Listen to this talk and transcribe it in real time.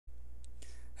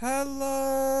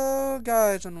Hello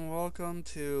guys and welcome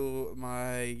to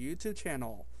my YouTube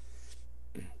channel.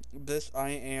 I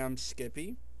am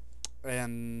Skippy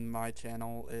and my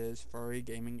channel is Furry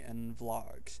Gaming and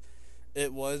Vlogs.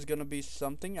 It was gonna be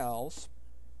something else,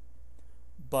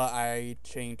 but I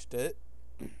changed it.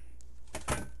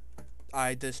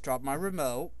 I just dropped my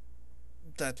remote.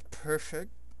 That's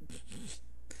perfect.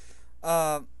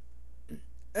 uh,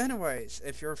 Anyways,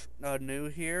 if you're new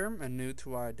here and new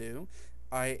to what I do,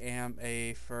 I am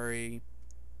a furry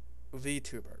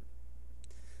VTuber.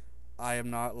 I am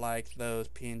not like those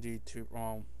PNG tuber.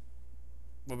 Well,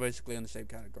 we're basically in the same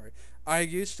category. I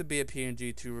used to be a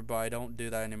PNG tuber, but I don't do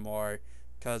that anymore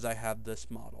because I have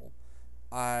this model.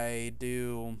 I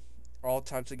do all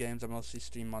types of games. I mostly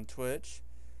stream on Twitch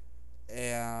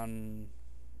and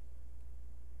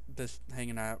just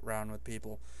hanging out around with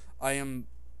people. I am.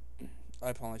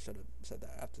 I probably should have said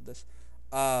that after this.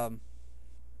 Um,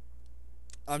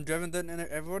 I'm driven than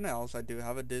everyone else. I do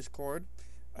have a Discord.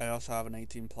 I also have an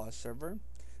 18 plus server,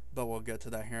 but we'll get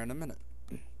to that here in a minute.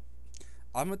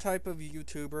 I'm a type of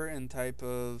YouTuber and type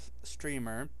of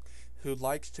streamer who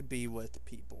likes to be with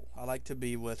people. I like to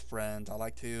be with friends. I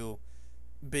like to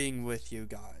being with you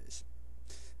guys.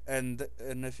 And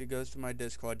if you goes to my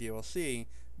Discord, you will see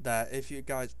that if you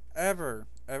guys ever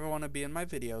want to be in my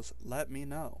videos, let me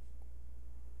know.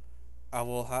 I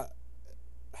will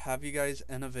have you guys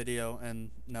in a video in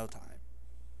no time.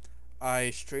 I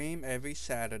stream every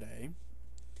Saturday.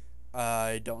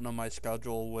 I don't know my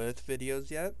schedule with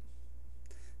videos yet.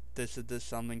 This is just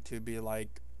something to be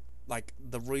like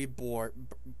the reborn.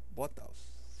 What the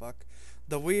fuck?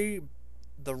 The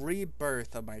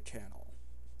rebirth of my channel.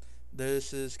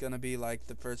 This is gonna be like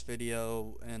the first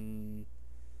video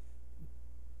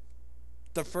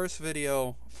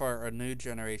for a new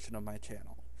generation of my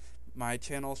channel. My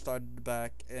channel started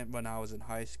back when I was in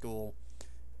high school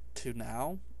to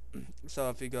now. So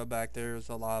if you go back, there's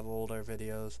a lot of older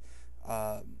videos.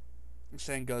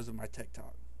 Same goes with my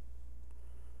TikTok.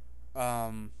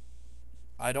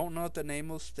 I don't know if the name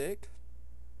will stick,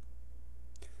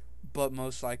 but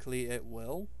most likely it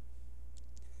will.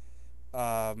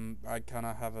 I kind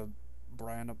of have a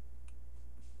brand of.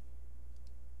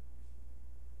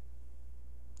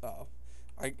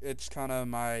 It's kind of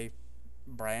my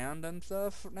brand and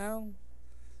stuff now.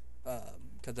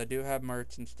 Because I do have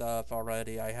merch and stuff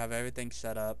already. I have everything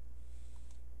set up.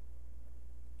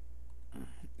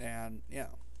 And yeah.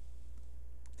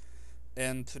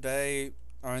 And today,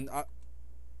 okay,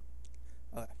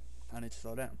 I need to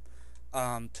slow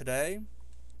down. Today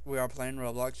we are playing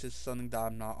Roblox. It's something that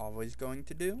I'm not always going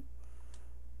to do.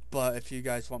 But if you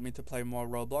guys want me to play more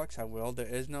Roblox, I will. There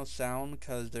is no sound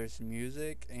because there's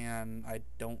music, and I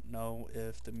don't know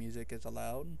if the music is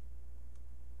allowed.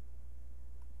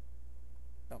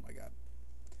 Oh my god.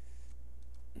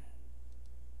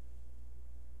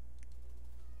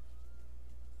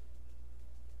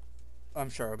 I'm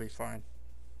sure it'll be fine.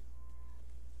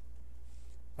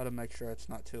 Gotta make sure it's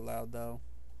not too loud though.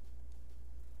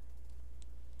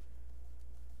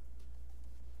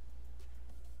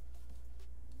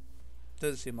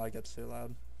 Doesn't seem like it's too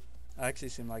loud. I actually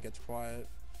seem like it's quiet.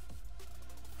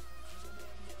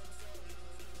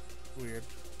 Weird.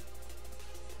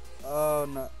 Oh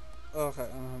no. Okay,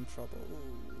 I'm having trouble.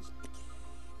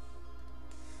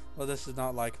 Well, this is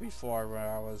not like before where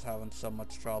I was having so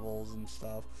much troubles and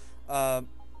stuff. But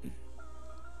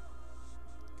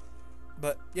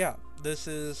yeah, this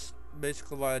is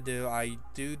basically what I do. I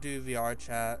do VR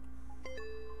chat.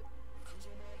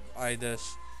 I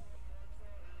just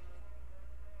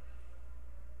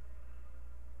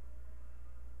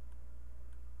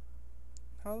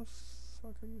how the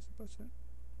fuck are you supposed to?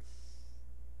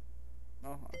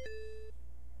 Oh.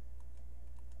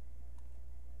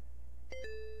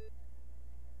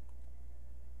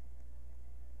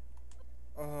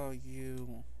 Oh,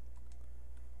 you.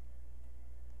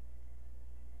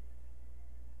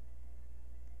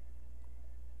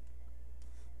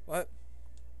 What?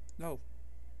 No.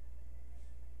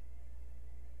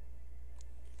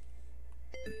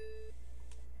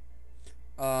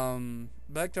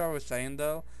 Back to what I was saying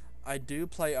though, I do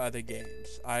play other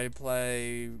games. I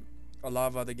play a lot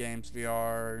of other games,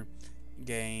 VR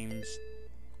games.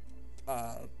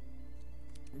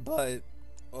 But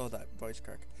oh, that voice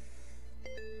crack.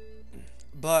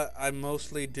 But I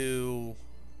mostly do.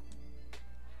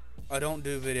 I don't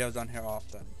do videos on here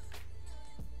often.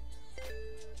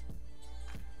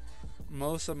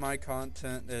 Most of my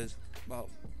content is wow.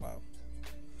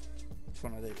 It's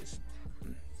one of these.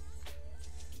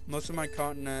 Most of my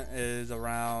content is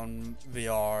around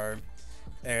VR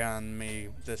and me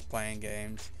just playing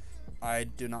games. I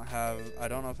don't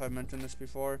know if I've mentioned this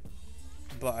before,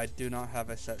 but I do not have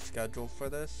a set schedule for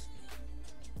this.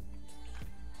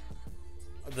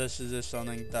 This is just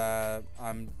something that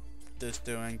I'm just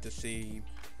doing to see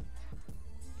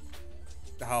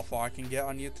how far I can get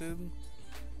on YouTube.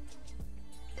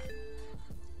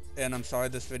 And I'm sorry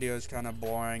this video is kind of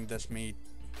boring, just me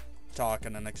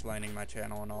talking and explaining my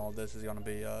channel and all. This is going to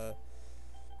be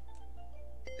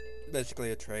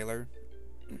basically a trailer.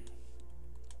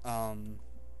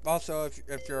 Also,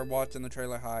 if you're watching the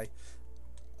trailer, hi.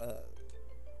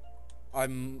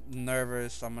 I'm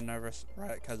nervous,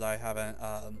 right, because I haven't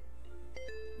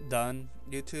done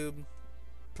YouTube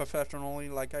professionally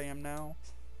like I am now.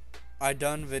 I've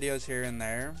done videos here and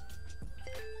there.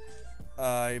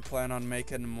 I plan on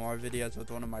making more videos with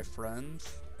one of my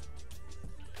friends.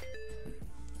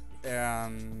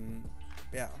 And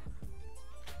yeah.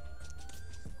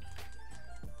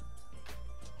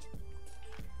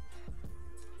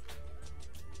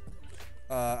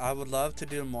 I would love to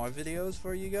do more videos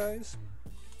for you guys.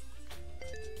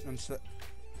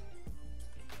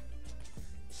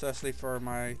 Especially for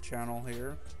my channel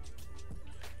here.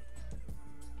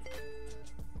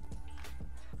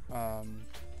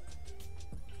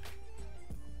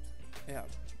 Yeah,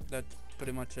 that's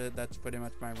pretty much it. That's pretty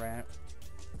much my rant.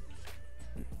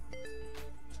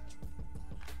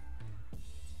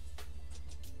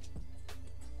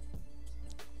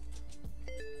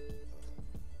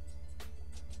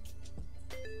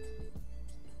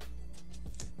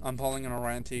 I'm pulling in a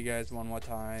rant to you guys one more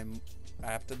time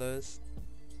after this.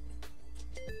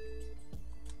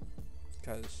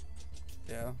 Because,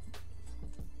 yeah.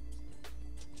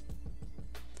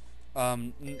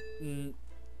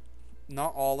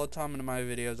 Not all the time in my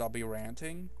videos I'll be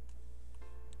ranting.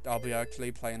 I'll be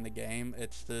actually playing the game.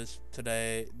 It's this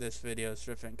video is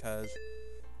different because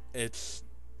it's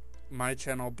my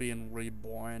channel being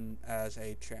reborn as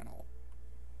a channel.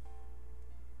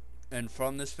 And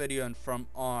from this video and from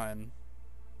on,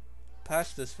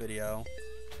 past this video,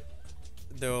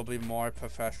 there will be more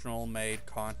professional made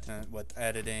content with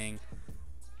editing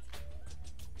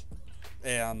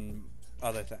and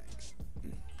other things.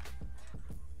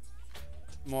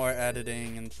 More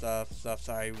editing and stuff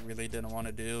I really didn't want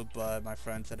to do, but my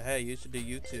friend said, hey, you should do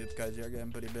YouTube because you're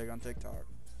getting pretty big on TikTok.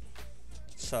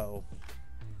 So,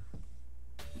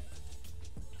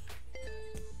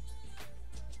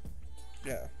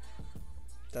 yeah.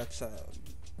 That's,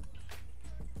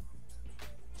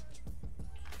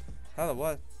 how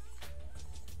what?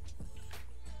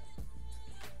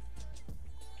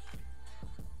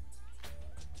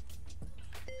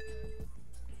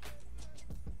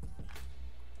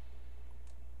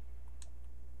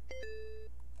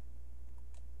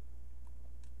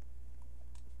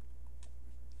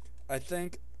 I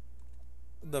think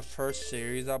the first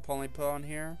series I'll probably put on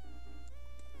here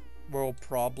will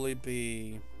probably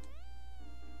be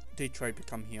Detroit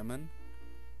Become Human.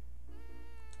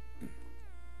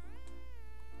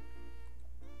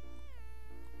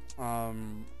 I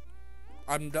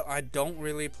don't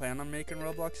really plan on making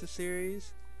Roblox a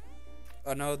series.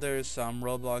 I know there's some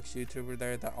Roblox YouTubers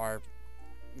there that are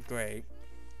great,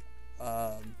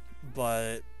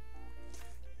 but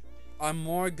I'm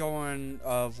more going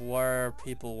of where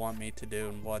people want me to do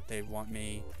and what they want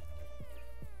me,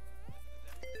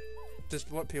 just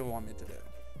what people want me to do.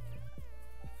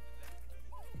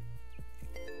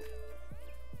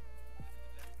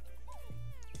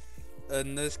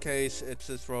 In this case, it's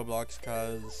just Roblox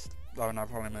because, and I've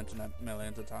probably mentioned that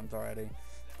millions of times already.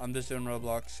 I'm just doing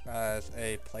Roblox as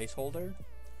a placeholder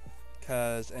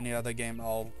because any other game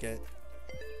I'll get.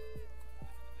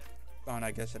 Oh, and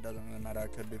I guess it doesn't really matter. I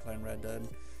could be playing Red Dead.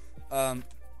 I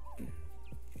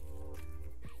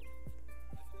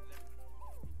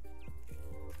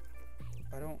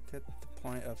don't get the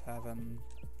point of having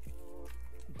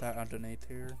that underneath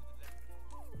here.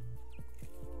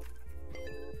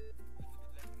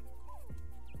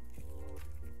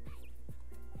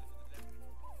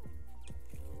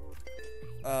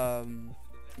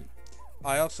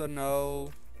 I also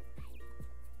know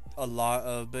a lot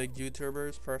of big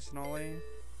YouTubers personally.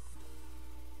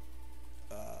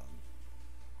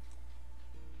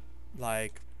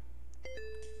 Like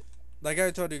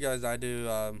I told you guys, I do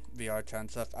VR chat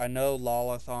and stuff. I know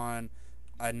Lolathon.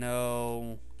 I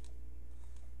know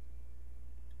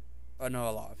a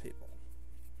lot of people.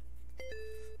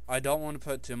 I don't want to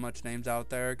put too much names out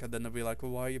there because then they'll be like,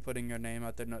 well, why are you putting your name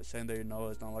out there not saying that you know?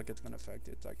 It's not like it's going to affect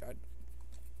you. It's like,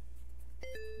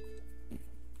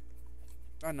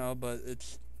 I know, but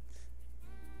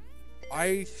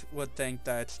I would think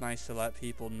that it's nice to let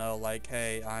people know, like,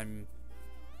 hey, I'm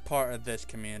part of this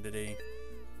community.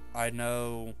 I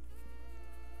know,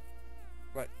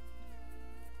 like,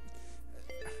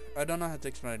 I don't know how to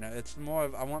explain it. It's more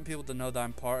of, I want people to know that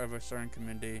I'm part of a certain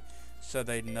community so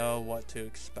they know what to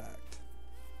expect.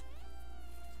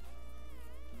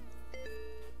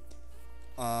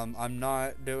 I'm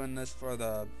not doing this for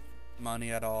the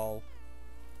money at all.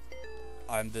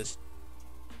 I'm just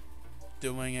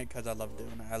doing it because I love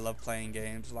doing it. I love playing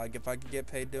games. Like, if I could get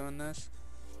paid doing this,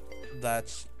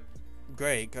 that's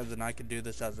great, because then I could do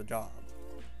this as a job.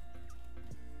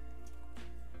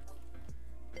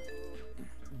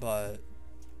 But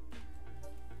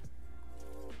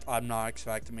I'm not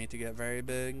expecting me to get very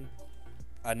big.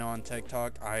 I know on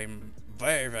TikTok I'm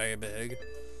very, very big,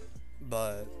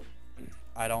 but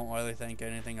I don't really think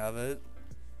anything of it.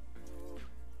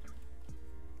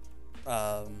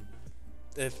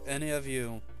 If any of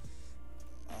you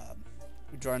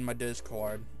join my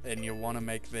Discord and you want to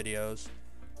make videos,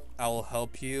 I will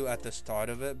help you at the start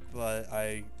of it, but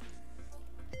okay,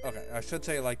 I should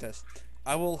say it like this.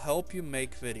 I will help you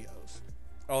make videos.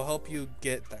 I'll help you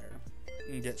get there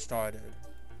and get started.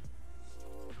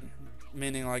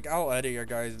 Meaning, like, I'll edit your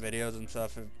guys' videos and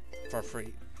stuff for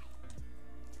free.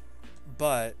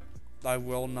 But I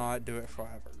will not do it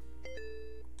forever.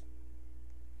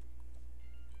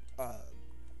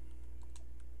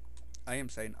 I am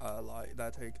saying a lot.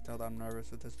 That's how you can tell that I'm nervous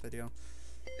with this video.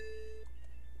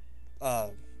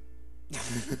 God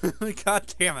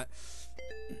damn it.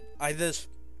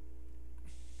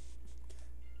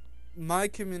 My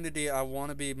community, I want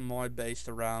to be more based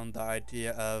around the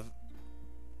idea of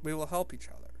we will help each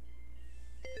other.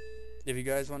 If you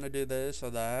guys want to do this or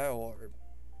that, or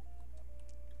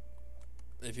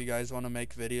if you guys want to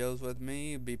make videos with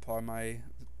me, be part of my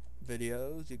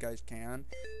videos, you guys can.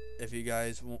 If you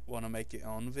guys want to make your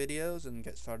own videos and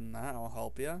get started in that, I'll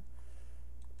help you.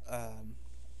 I'm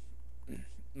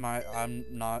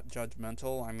not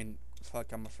judgmental. I mean,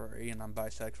 fuck, I'm a furry and I'm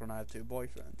bisexual and I have 2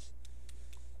 boyfriends.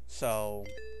 So,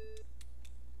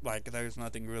 like, there's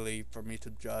nothing really for me to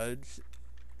judge.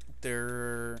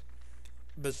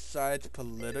 Besides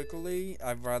politically,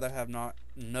 I'd rather have no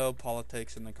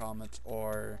politics in the comments,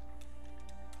 or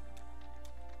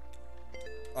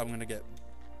I'm gonna get,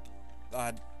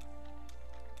 I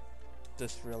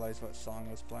just realized what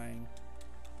song was playing.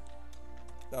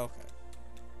 Okay.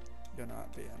 You're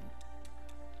not being,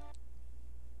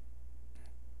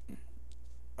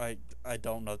 I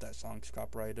don't know if that song's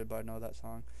copyrighted, but I know that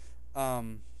song. What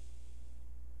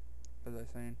was I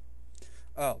saying?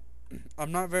 Oh,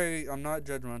 I'm not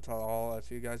judgmental at all.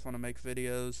 If you guys want to make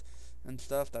videos and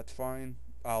stuff, that's fine.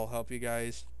 I'll help you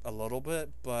guys a little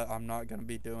bit, but I'm not gonna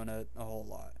be doing it a whole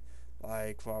lot.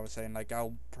 Like what I was saying, like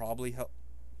I'll probably help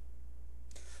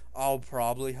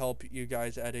you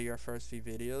guys edit your first few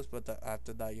videos, but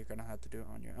after that you're gonna have to do it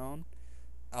on your own.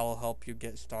 I'll help you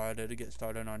get started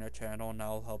on your channel, and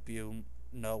I'll help you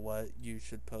know what you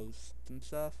should post and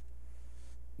stuff.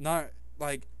 Not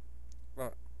like,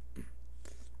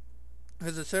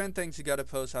 because there's certain things you gotta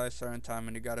post at a certain time,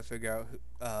 and you gotta figure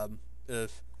out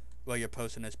if what you're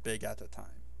posting is big at the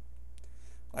time.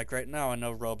 Like right now, I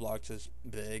know Roblox is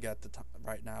big at the time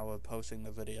right now of posting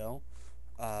the video.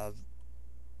 I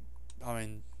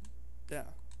mean, yeah.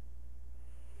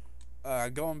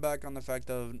 Going back on the fact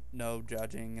of no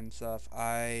judging and stuff,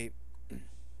 I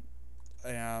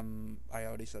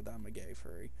already said that I'm a gay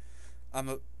furry.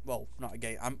 Well, not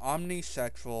gay, I'm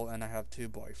omnisexual and I have 2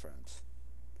 boyfriends.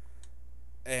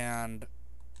 And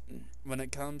when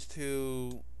it comes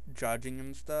to judging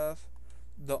and stuff,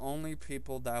 the only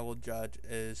people that I will judge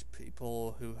is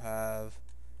people who are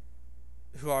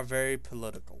very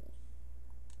political.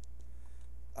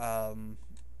 I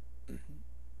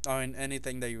mean,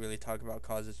 anything that you really talk about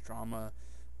causes drama,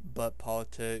 but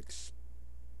politics,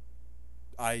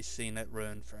 I've seen it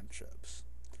ruin friendships.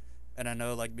 And I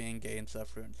know, like, being gay and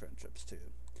stuff ruin friendships,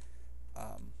 too.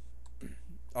 I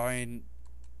mean,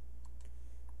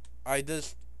 I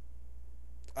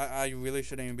really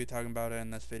shouldn't even be talking about it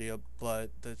in this video, but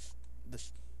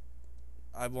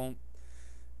I won't,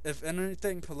 if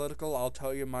anything political, I'll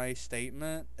tell you my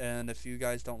statement, and if you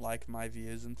guys don't like my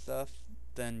views and stuff,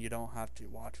 then you don't have to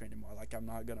watch me anymore. Like, I'm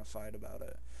not gonna fight about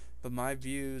it. But my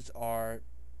views are,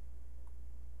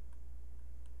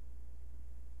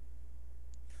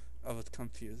 I was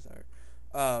confused there.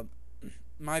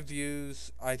 My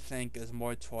views, I think, is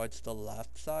more towards the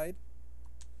left side.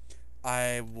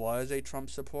 I was a Trump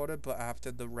supporter, but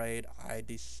after the raid, I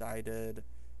decided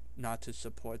not to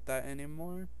support that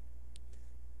anymore.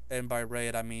 And by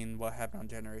raid, I mean what happened on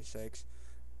January 6th.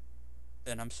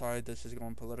 And I'm sorry this is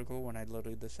going political when I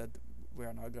literally just said we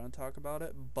are not going to talk about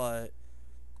it, but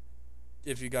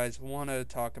if you guys want to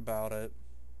talk about it,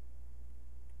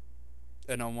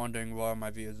 and I'm wondering what are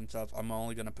my views and stuff, I'm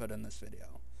only gonna put in this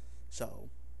video. So,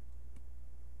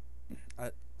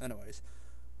 anyways,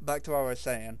 back to what I was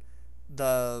saying.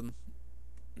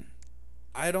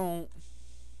 I don't.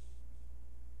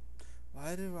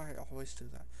 Why do I always do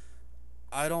that?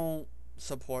 I don't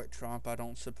support Trump. I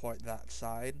don't support that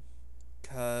side,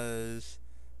 cause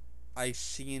I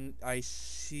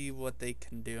see what they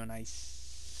can do, and I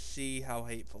see how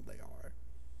hateful they are.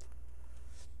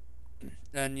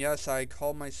 And yes, I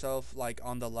call myself like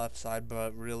on the left side,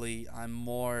 but really I'm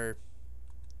more.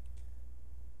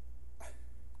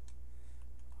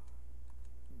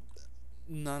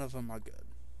 None of them are good.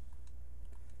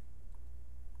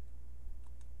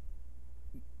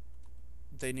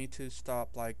 They need to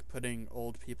stop like putting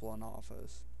old people in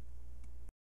office.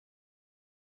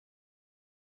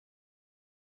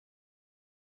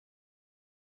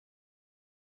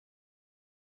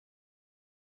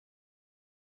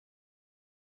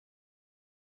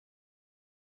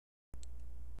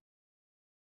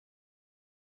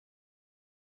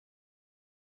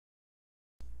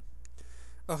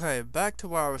 Okay, back to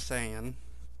what I was saying.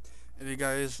 If you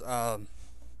guys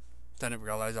didn't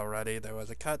realize already, there was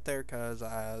a cut there because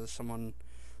someone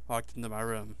walked into my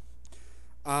room.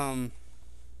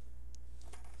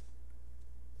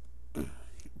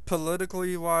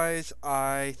 Politically wise,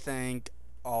 I think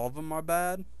all of them are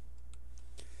bad,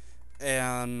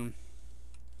 and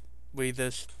we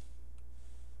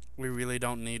really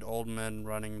don't need old men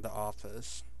running the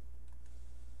office.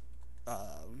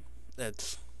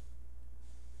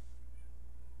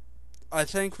 I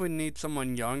think we need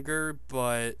someone younger,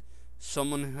 but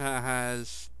someone who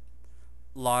has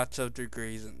lots of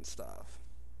degrees and stuff.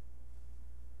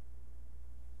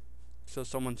 So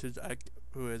someone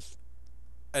who is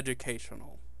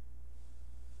educational.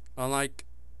 Unlike,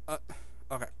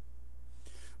 okay.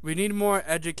 We need more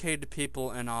educated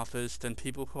people in office than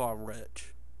people who are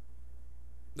rich.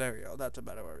 There we go. That's a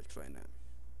better way to explain it.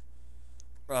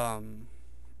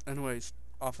 Anyways,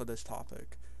 off of this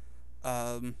topic.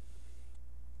 Yeah.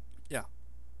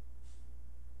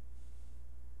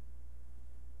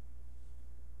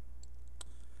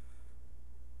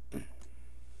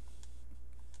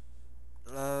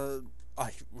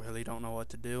 I really don't know what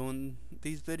to do in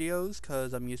these videos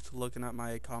because I'm used to looking at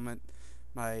my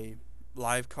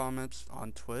live comments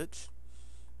on Twitch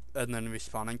and then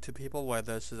responding to people, where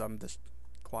this is I'm just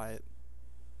quiet.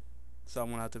 So I'm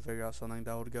gonna have to figure out something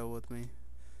that would go with me.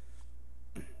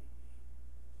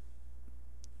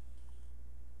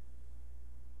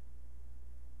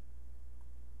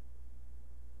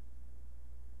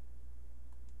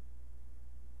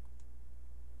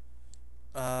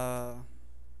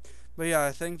 But yeah,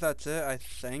 I think that's it. I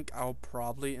think I'll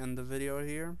probably end the video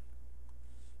here.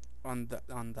 On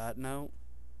that note,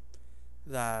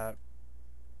 that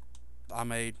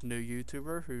I'm a new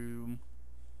YouTuber who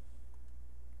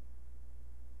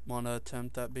wanna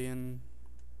attempt at being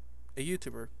a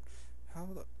YouTuber.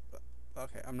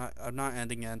 Okay, I'm not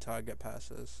ending it until I get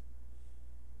past this.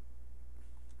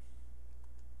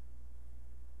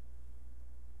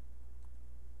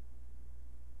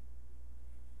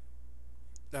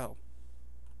 Oh.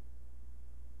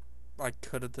 I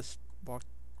could have just walked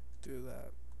through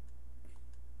that.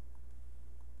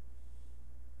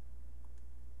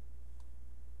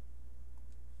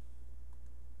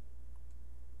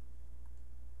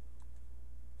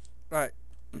 Alright.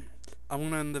 I'm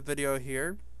gonna end the video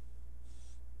here.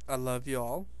 I love you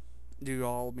all. You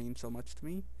all mean so much to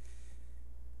me.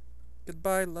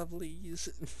 Goodbye, lovelies.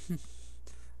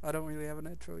 I don't really have an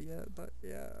outro yet, but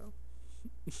yeah.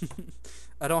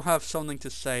 I don't have something to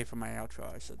say for my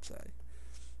outro, I should say.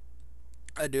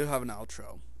 I do have an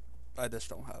outro. I just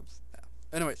don't have. Yeah.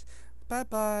 Anyways,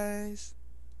 bye-byes.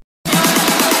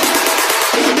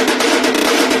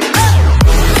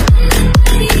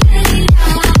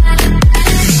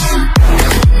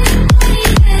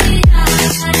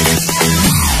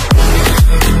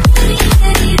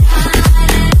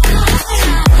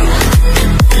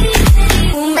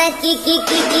 Kiki